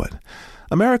Steve Curwood.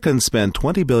 Americans spend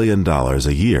 $20 billion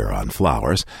a year on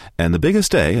flowers, and the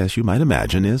biggest day, as you might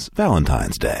imagine, is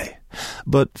Valentine's Day.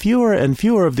 But fewer and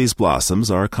fewer of these blossoms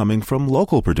are coming from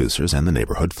local producers and the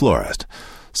neighborhood florist.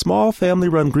 Small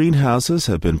family-run greenhouses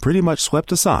have been pretty much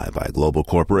swept aside by global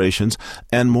corporations,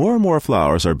 and more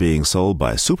flowers are being sold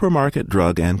by supermarket,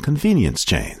 drug, and convenience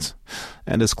chains.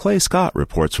 And as Clay Scott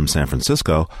reports from San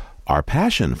Francisco, our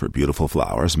passion for beautiful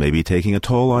flowers may be taking a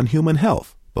toll on human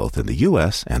health, both in the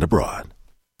U.S. and abroad.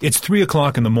 It's 3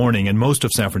 o'clock in the morning and most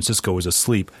of San Francisco is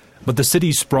asleep, but the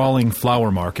city's sprawling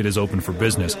flower market is open for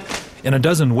business. In a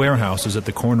dozen warehouses at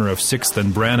the corner of 6th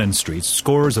and Brannan Streets,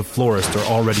 scores of florists are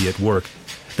already at work.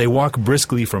 They walk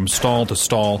briskly from stall to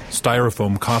stall,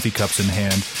 styrofoam coffee cups in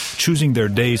hand, choosing their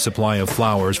day's supply of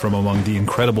flowers from among the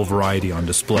incredible variety on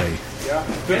display.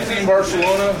 15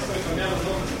 Barcelona,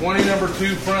 20 number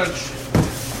 2 French,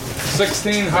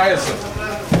 16 Hyacinth.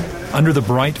 Under the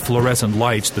bright fluorescent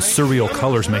lights, the surreal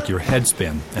colors make your head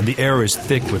spin, and the air is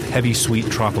thick with heavy, sweet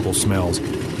tropical smells.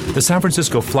 The San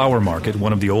Francisco Flower Market,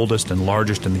 one of the oldest and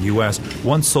largest in the U.S.,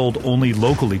 once sold only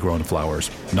locally grown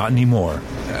flowers. Not anymore.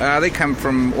 They come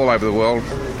from all over the world.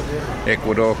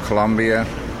 Ecuador, Colombia.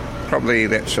 Probably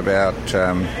that's about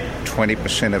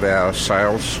 20% of our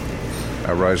sales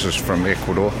are roses from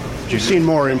Ecuador. You've seen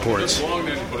more imports.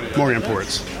 More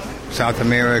imports. South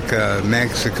America,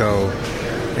 Mexico,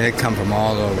 they come from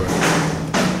all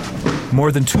over.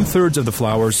 More than 2/3 of the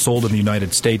flowers sold in the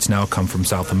United States now come from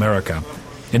South America.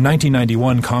 In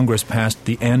 1991, Congress passed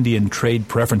the Andean Trade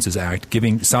Preferences Act,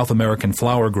 giving South American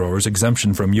flower growers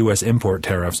exemption from U.S. import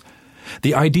tariffs.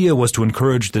 The idea was to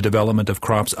encourage the development of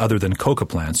crops other than coca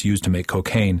plants used to make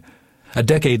cocaine. A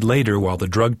decade later, while the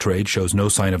drug trade shows no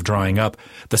sign of drying up,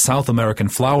 the South American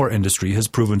flower industry has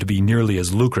proven to be nearly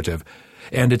as lucrative,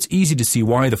 and it's easy to see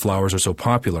why the flowers are so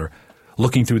popular.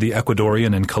 Looking through the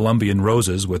Ecuadorian and Colombian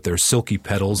roses with their silky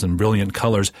petals and brilliant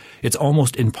colors, it's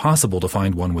almost impossible to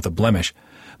find one with a blemish.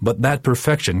 But that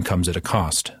perfection comes at a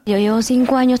cost. Yo llevo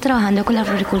 5 años trabajando con la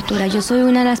floricultura. Yo soy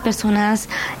una de las personas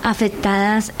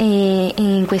afectadas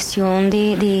en cuestión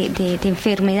de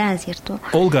enfermedad, ¿cierto?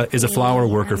 Olga is a flower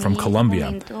worker from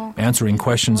Colombia. Answering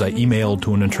questions I emailed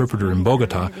to an interpreter in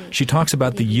Bogota, she talks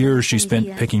about the years she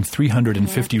spent picking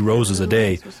 350 roses a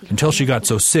day until she got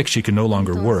so sick she could no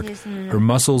longer work. Her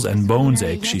muscles and bones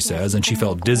ached, she says, and she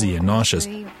felt dizzy and nauseous.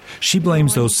 She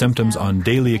blames those symptoms on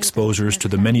daily exposures to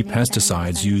the many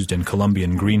pesticides used in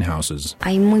Colombian greenhouses.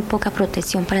 Hay muy poca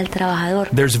protección para el trabajador.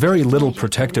 There's very little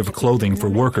protective clothing for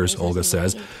workers, Olga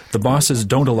says. The bosses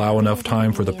don't allow enough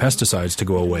time for the pesticides to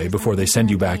go away before they send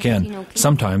you back in,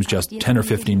 sometimes just 10 or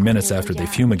 15 minutes after they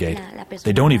fumigate.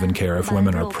 They don't even care if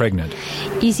women are pregnant.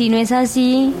 Y si no es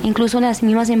así, incluso las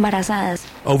mismas embarazadas.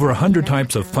 Over 100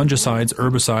 types of fungicides,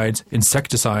 herbicides,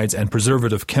 insecticides, and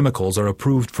preservative chemicals are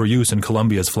approved for use in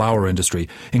Colombia's flower industry,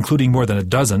 including more than a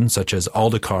dozen, such as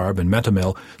aldicarb and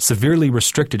metamil, severely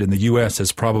restricted in the U.S.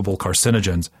 as probable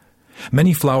carcinogens.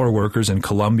 Many flower workers in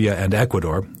Colombia and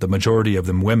Ecuador, the majority of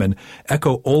them women,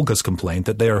 echo Olga's complaint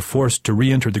that they are forced to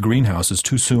re-enter the greenhouses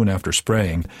too soon after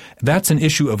spraying. That's an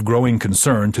issue of growing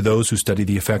concern to those who study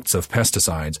the effects of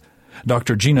pesticides.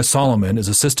 Dr. Gina Solomon is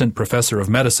assistant professor of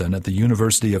medicine at the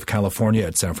University of California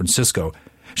at San Francisco.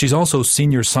 She's also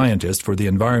senior scientist for the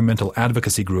environmental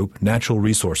advocacy group Natural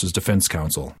Resources Defense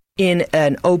Council. In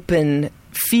an open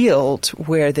field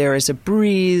where there is a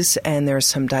breeze and there's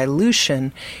some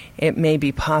dilution, it may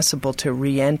be possible to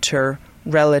re-enter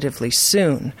relatively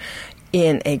soon.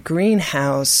 In a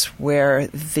greenhouse where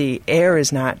the air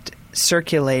is not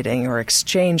circulating or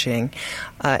exchanging,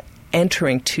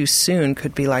 entering too soon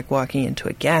could be like walking into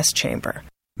a gas chamber.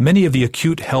 Many of the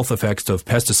acute health effects of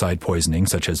pesticide poisoning,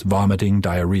 such as vomiting,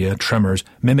 diarrhea, tremors,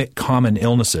 mimic common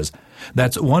illnesses.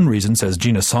 That's one reason, says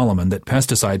Gina Solomon, that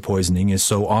pesticide poisoning is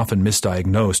so often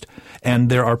misdiagnosed, and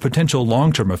there are potential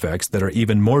long-term effects that are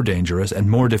even more dangerous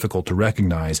and more difficult to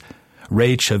recognize.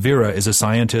 Ray Chavira is a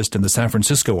scientist in the San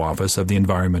Francisco office of the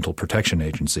Environmental Protection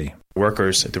Agency.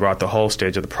 Workers throughout the whole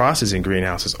stage of the process in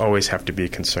greenhouses always have to be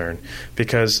concerned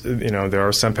because, there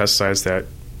are some pesticides that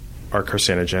are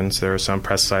carcinogens. There are some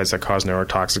pesticides that cause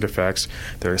neurotoxic effects.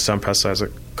 There are some pesticides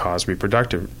that cause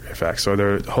reproductive effects. So there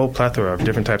are a whole plethora of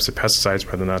different types of pesticides,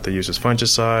 whether or not they're used as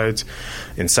fungicides,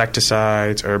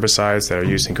 insecticides, herbicides that are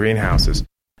used in greenhouses.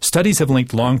 Studies have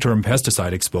linked long-term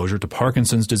pesticide exposure to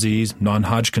Parkinson's disease,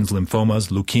 non-Hodgkin's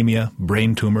lymphomas, leukemia,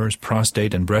 brain tumors,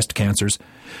 prostate and breast cancers.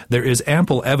 There is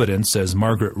ample evidence, says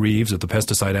Margaret Reeves of the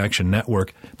Pesticide Action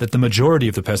Network, that the majority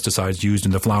of the pesticides used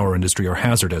in the flower industry are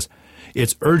hazardous.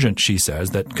 It's urgent, she says,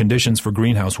 that conditions for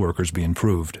greenhouse workers be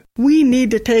improved. We need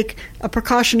to take a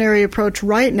precautionary approach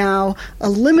right now,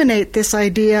 eliminate this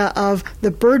idea of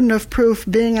the burden of proof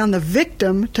being on the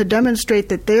victim to demonstrate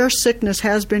that their sickness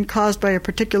has been caused by a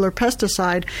particular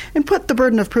pesticide, and put the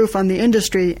burden of proof on the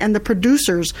industry and the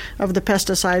producers of the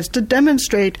pesticides to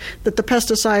demonstrate that the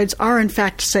pesticides are in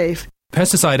fact safe.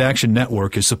 Pesticide Action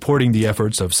Network is supporting the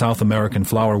efforts of South American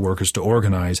flower workers to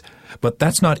organize, but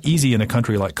that's not easy in a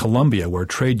country like Colombia, where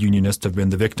trade unionists have been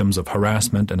the victims of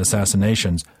harassment and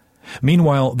assassinations.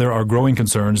 Meanwhile, there are growing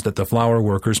concerns that the flower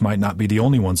workers might not be the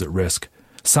only ones at risk.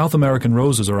 South American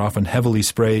roses are often heavily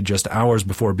sprayed just hours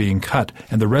before being cut,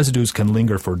 and the residues can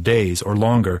linger for days or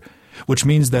longer, which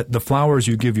means that the flowers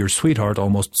you give your sweetheart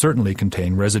almost certainly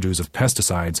contain residues of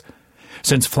pesticides.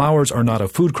 Since flowers are not a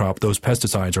food crop, those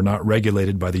pesticides are not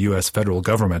regulated by the U.S. federal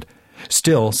government.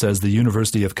 Still, says the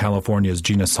University of California's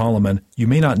Gina Solomon, you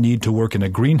may not need to work in a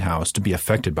greenhouse to be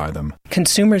affected by them.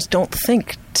 Consumers don't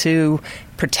think to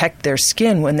protect their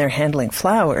skin when they're handling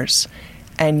flowers,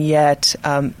 and yet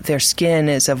their skin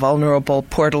is a vulnerable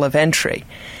portal of entry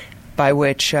by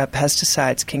which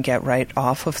pesticides can get right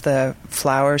off of the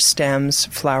flower stems,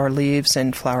 flower leaves,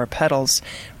 and flower petals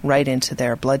right into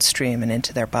their bloodstream and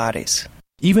into their bodies.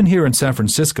 Even here in San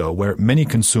Francisco, where many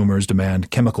consumers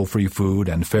demand chemical-free food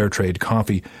and fair trade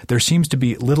coffee, there seems to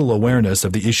be little awareness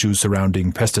of the issues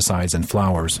surrounding pesticides and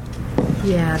flowers.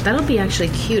 Yeah, that'll be actually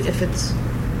cute if it's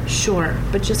short,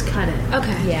 but just cut it.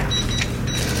 Okay. Yeah.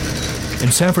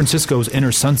 In San Francisco's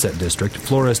Inner Sunset District,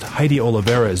 florist Heidi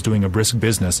Oliveira is doing a brisk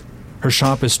business. Her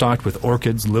shop is stocked with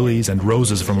orchids, lilies, and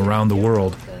roses from around the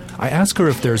world. I ask her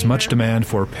if there's much demand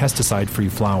for pesticide-free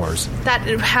flowers. That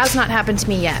has not happened to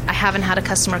me yet. I haven't had a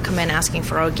customer come in asking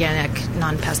for organic,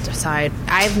 non-pesticide.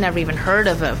 I've never even heard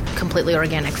of a completely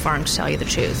organic farm, to tell you the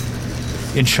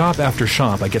truth. In shop after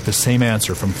shop, I get the same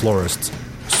answer from florists.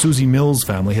 Susie Mills'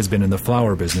 family has been in the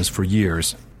flower business for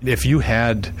years. If you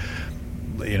had,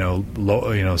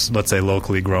 let's say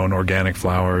locally grown organic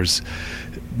flowers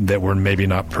that were maybe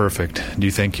not perfect, do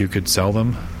you think you could sell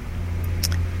them?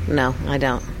 No, I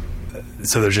don't.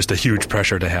 So there's just a huge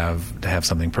pressure to have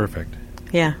something perfect.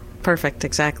 Yeah, perfect,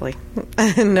 exactly.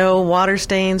 No water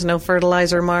stains, no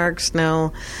fertilizer marks,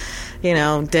 no,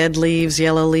 dead leaves,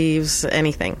 yellow leaves,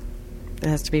 anything. It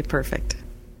has to be perfect.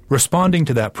 Responding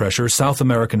to that pressure, South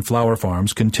American flower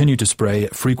farms continue to spray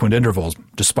at frequent intervals,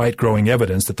 despite growing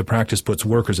evidence that the practice puts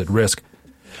workers at risk.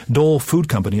 Dole Food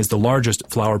Company is the largest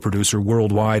flower producer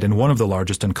worldwide and one of the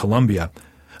largest in Colombia.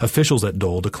 Officials at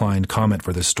Dole declined comment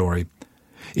for this story.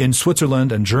 In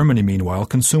Switzerland and Germany, meanwhile,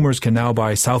 consumers can now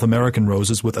buy South American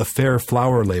roses with a fair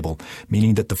flower label,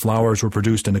 meaning that the flowers were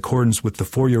produced in accordance with the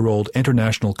 4-year-old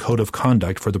International Code of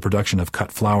Conduct for the Production of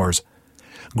Cut Flowers.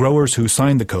 Growers who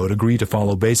sign the code agree to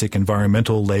follow basic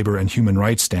environmental, labor, and human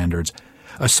rights standards.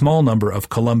 A small number of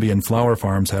Colombian flower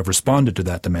farms have responded to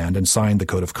that demand and signed the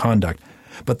Code of Conduct.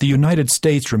 But the United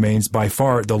States remains by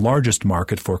far the largest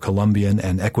market for Colombian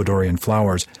and Ecuadorian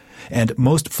flowers, and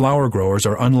most flower growers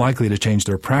are unlikely to change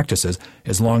their practices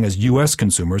as long as U.S.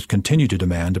 consumers continue to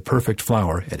demand a perfect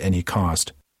flower at any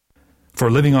cost. For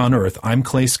Living on Earth, I'm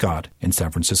Clay Scott in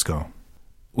San Francisco.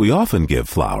 We often give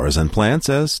flowers and plants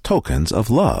as tokens of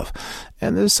love,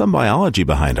 and there's some biology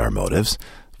behind our motives.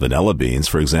 Vanilla beans,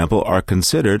 for example, are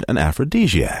considered an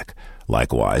aphrodisiac.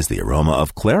 Likewise, the aroma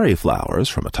of clary flowers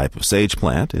from a type of sage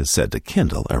plant is said to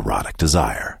kindle erotic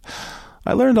desire.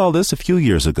 I learned all this a few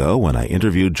years ago when I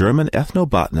interviewed German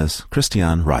ethnobotanist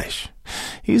Christian Reich.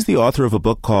 He's the author of a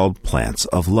book called Plants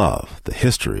of Love, The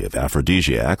History of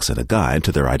Aphrodisiacs and a Guide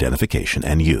to Their Identification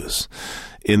and Use.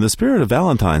 In the spirit of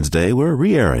Valentine's Day, we're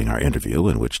re-airing our interview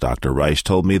in which Dr. Reich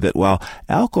told me that while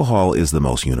alcohol is the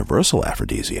most universal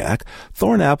aphrodisiac,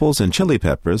 thorn apples and chili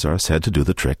peppers are said to do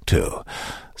the trick too.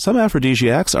 Some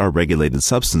aphrodisiacs are regulated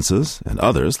substances, and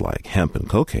others, like hemp and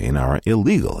cocaine, are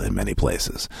illegal in many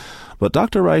places. But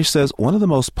Dr. Reich says one of the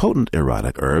most potent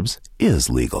erotic herbs is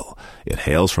legal. It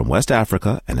hails from West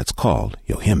Africa, and it's called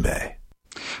yohimbe.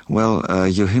 Well,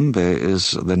 yohimbe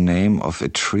is the name of a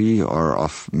tree or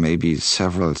of maybe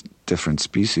several different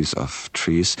species of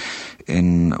trees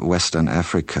in Western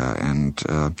Africa, and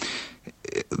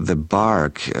the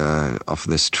bark of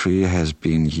this tree has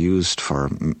been used for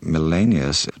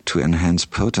millennia to enhance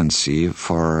potency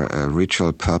for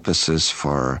ritual purposes,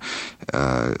 for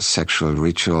sexual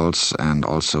rituals, and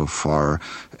also for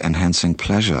enhancing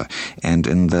pleasure. And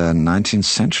in the 19th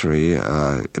century,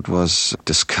 it was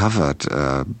discovered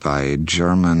by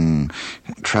German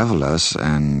travelers,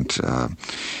 and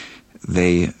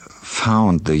they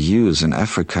found the use in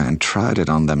Africa and tried it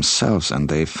on themselves, and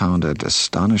they found it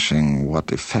astonishing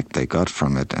what effect they got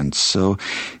from it, and so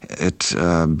it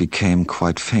became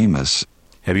quite famous.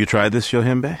 Have you tried this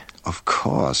yohimbe? Of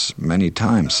course, many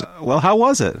times. Well, how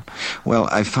was it? Well,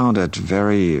 I found it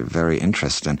very, very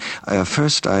interesting.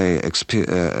 First, I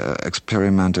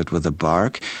experimented with the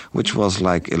bark, which was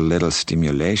like a little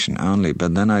stimulation only,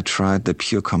 but then I tried the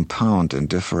pure compound in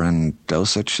different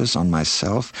dosages on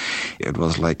myself. It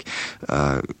was like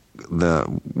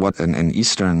what in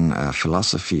Eastern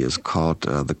philosophy is called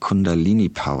the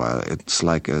Kundalini power. It's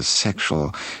like a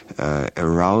sexual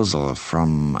arousal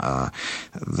from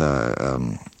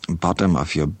the bottom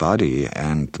of your body,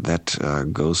 and that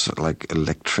goes like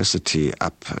electricity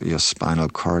up your spinal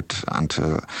cord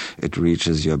until it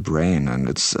reaches your brain, and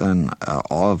it's an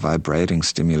all vibrating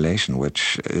stimulation,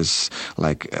 which is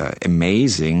like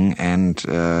amazing and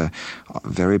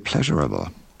very pleasurable.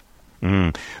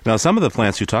 Now, some of the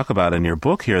plants you talk about in your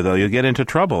book here, though, you get into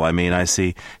trouble. I mean, I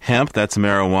see hemp, that's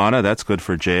marijuana, that's good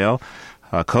for jail.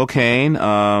 Cocaine,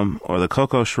 or the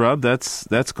cocoa shrub,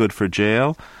 that's good for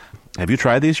jail. Have you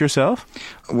tried these yourself?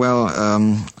 Well,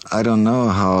 I don't know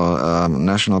how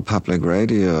National Public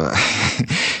Radio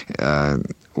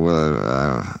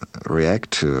will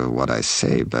react to what I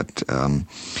say, but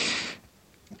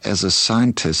as a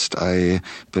scientist, I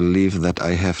believe that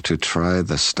I have to try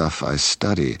the stuff I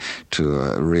study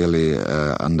to really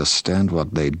understand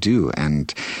what they do.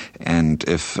 And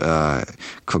if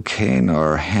cocaine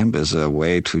or hemp is a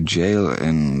way to jail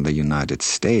in the United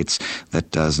States, that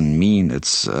doesn't mean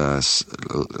it's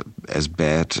as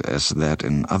bad as that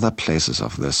in other places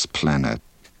of this planet.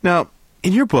 Now,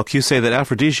 in your book, you say that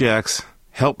aphrodisiacs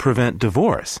help prevent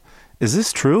divorce. Is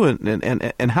this true,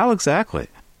 and how exactly?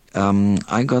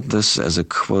 I got this as a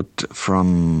quote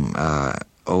from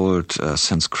old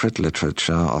Sanskrit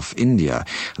literature of India.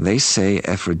 They say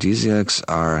aphrodisiacs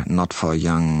are not for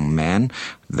young men.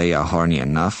 They are horny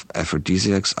enough.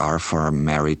 Aphrodisiacs are for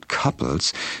married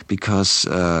couples because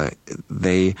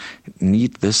they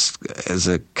need this as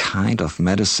a kind of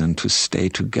medicine to stay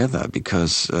together.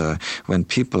 Because when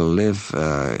people live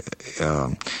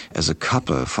as a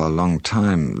couple for a long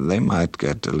time, they might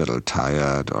get a little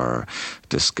tired or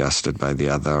disgusted by the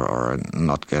other or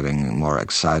not getting more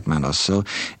excitement or so.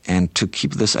 And to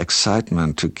keep this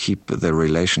excitement, to keep the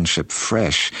relationship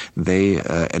fresh, they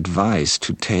advise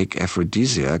to take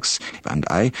aphrodisiacs. And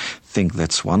I think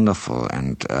that's wonderful.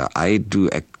 And I do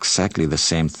exactly the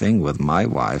same thing with my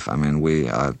wife. I mean, we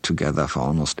are together for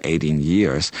almost 18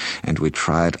 years, and we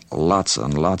tried lots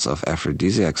and lots of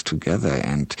aphrodisiacs together.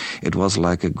 And it was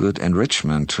like a good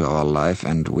enrichment to our life,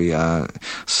 and we are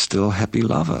still happy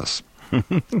lovers.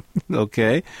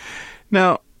 Okay.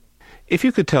 Now, if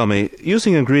you could tell me,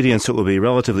 using ingredients that would be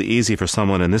relatively easy for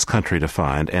someone in this country to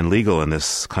find and legal in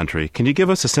this country, can you give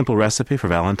us a simple recipe for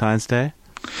Valentine's Day?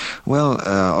 Well,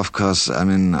 of course, I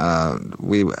mean,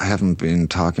 we haven't been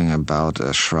talking about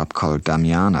a shrub called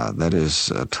Damiana. That is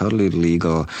a totally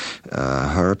legal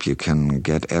herb you can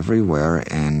get everywhere,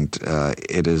 and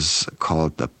it is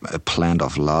called a plant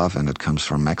of love, and it comes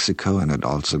from Mexico, and it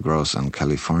also grows in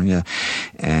California.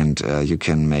 And you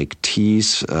can make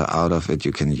teas out of it.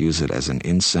 You can use it as an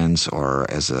incense or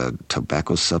as a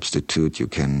tobacco substitute. You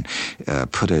can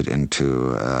put it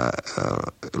into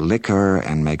liquor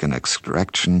and make an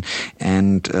extract.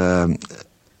 And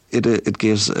it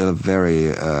gives a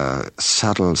very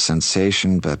subtle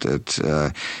sensation, but it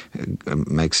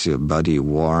makes your body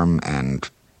warm and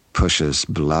pushes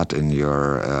blood in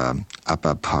your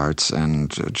upper parts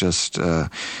and just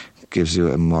gives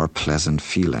you a more pleasant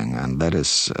feeling. And that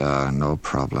is no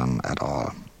problem at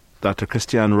all. Dr.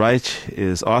 Christian Reich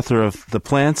is author of The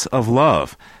Plants of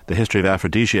Love, The History of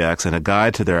Aphrodisiacs, and a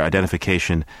guide to their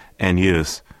identification and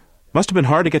use. Must have been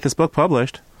hard to get this book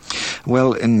published.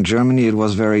 Well, in Germany it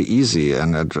was very easy,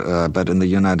 but in the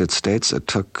United States it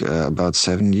took about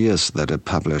 7 years that a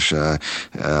publisher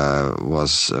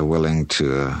was willing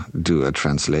to do a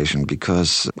translation,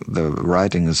 because the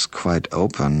writing is quite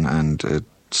open, and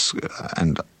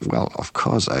well, of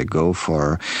course, I go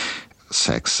for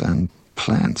sex and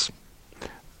plants.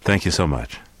 Thank you so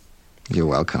much. You're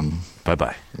welcome.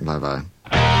 Bye-bye. Bye-bye.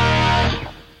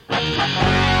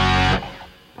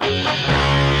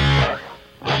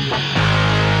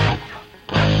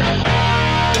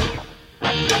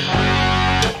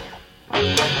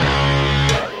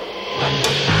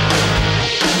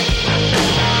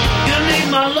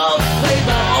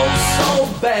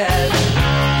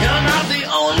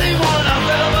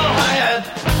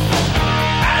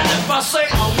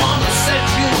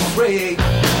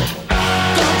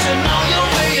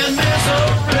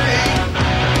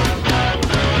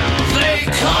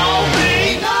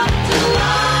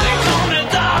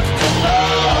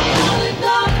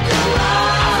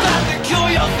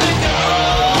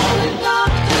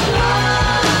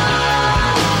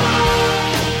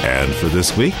 For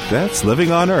this week, that's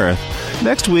Living on Earth.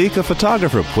 Next week, a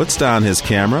photographer puts down his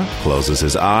camera, closes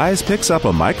his eyes, picks up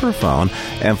a microphone,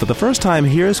 and for the first time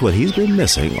hears what he's been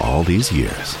missing all these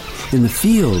years. In the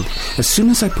field, as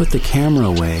soon as I put the camera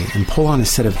away and pull on a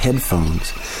set of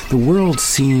headphones, the world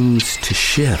seems to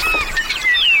shift.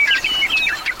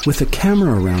 With a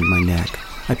camera around my neck,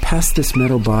 I passed this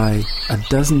meadow by a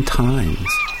dozen times.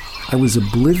 I was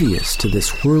oblivious to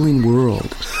this whirling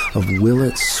world of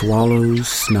willets, swallows,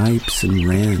 snipes, and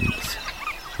wrens.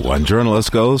 One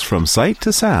journalist goes from sight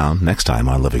to sound next time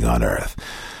on Living on Earth.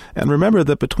 And remember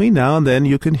that between now and then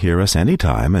you can hear us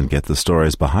anytime and get the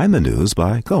stories behind the news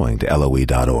by going to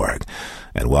LOE.org.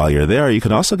 And while you're there, you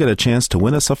can also get a chance to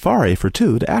win a safari for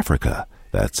two to Africa.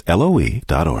 That's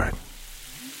LOE.org.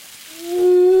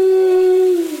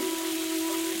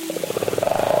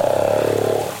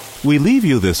 We leave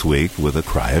you this week with a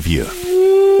cry of youth.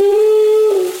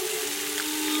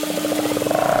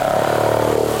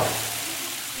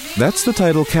 That's the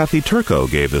title Kathy Turco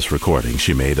gave this recording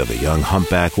she made of a young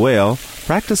humpback whale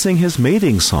practicing his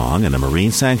mating song in a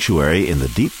marine sanctuary in the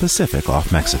deep Pacific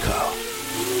off Mexico.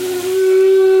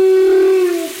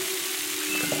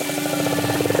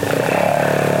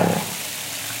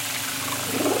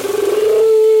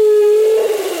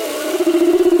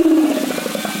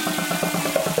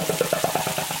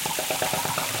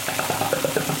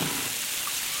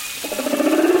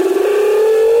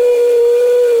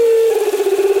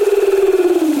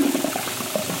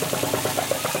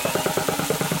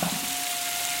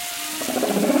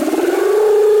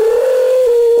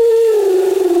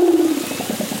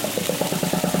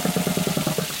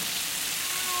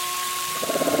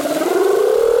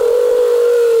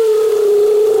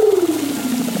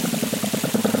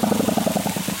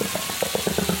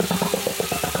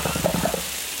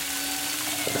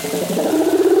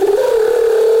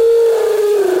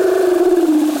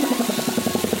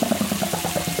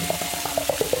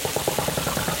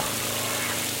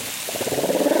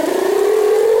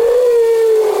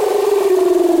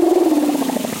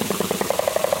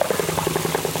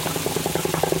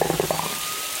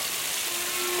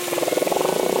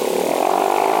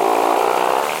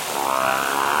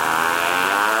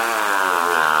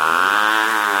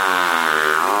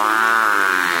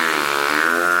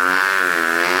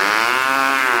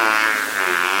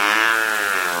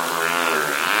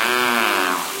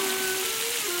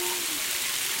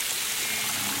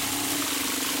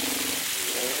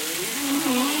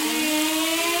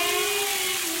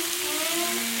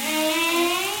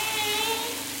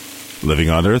 Living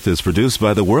on Earth is produced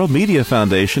by the World Media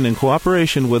Foundation in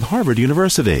cooperation with Harvard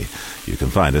University. You can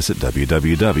find us at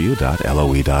www.loe.org.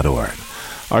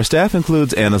 Our staff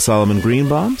includes Anna Solomon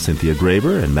Greenbaum, Cynthia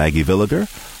Graber, and Maggie Villiger,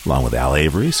 along with Al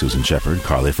Avery, Susan Shepard,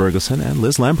 Carly Ferguson, and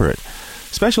Liz Lambert.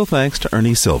 Special thanks to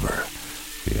Ernie Silver.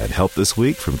 We had help this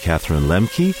week from Catherine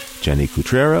Lemke, Jenny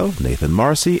Cutrero, Nathan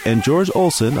Marcy, and George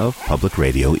Olson of Public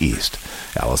Radio East.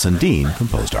 Allison Dean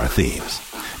composed our themes.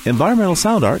 Environmental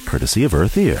sound art courtesy of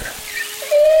Earth Ear.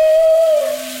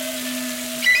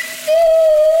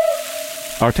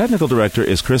 Our technical director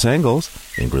is Chris Engels.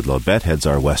 Ingrid Lobet heads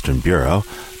our Western Bureau.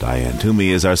 Diane Toomey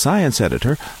is our science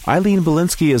editor. Eileen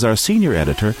Belinsky is our senior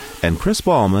editor. And Chris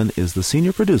Ballman is the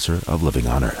senior producer of Living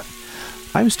on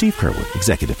Earth. I'm Steve Curwood,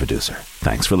 executive producer.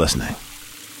 Thanks for listening.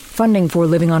 Funding for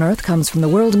Living on Earth comes from the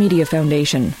World Media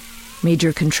Foundation.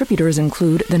 Major contributors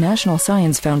include the National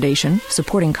Science Foundation,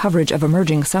 supporting coverage of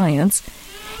emerging science,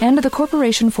 and the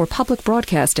Corporation for Public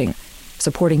Broadcasting,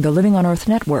 supporting the Living on Earth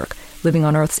network, Living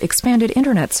on Earth's expanded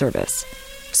Internet service.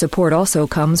 Support also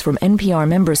comes from NPR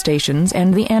member stations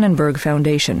and the Annenberg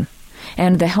Foundation,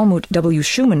 and the Helmut W.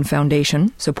 Schumann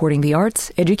Foundation, supporting the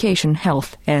arts, education,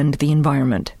 health, and the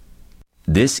environment.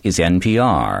 This is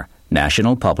NPR,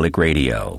 National Public Radio.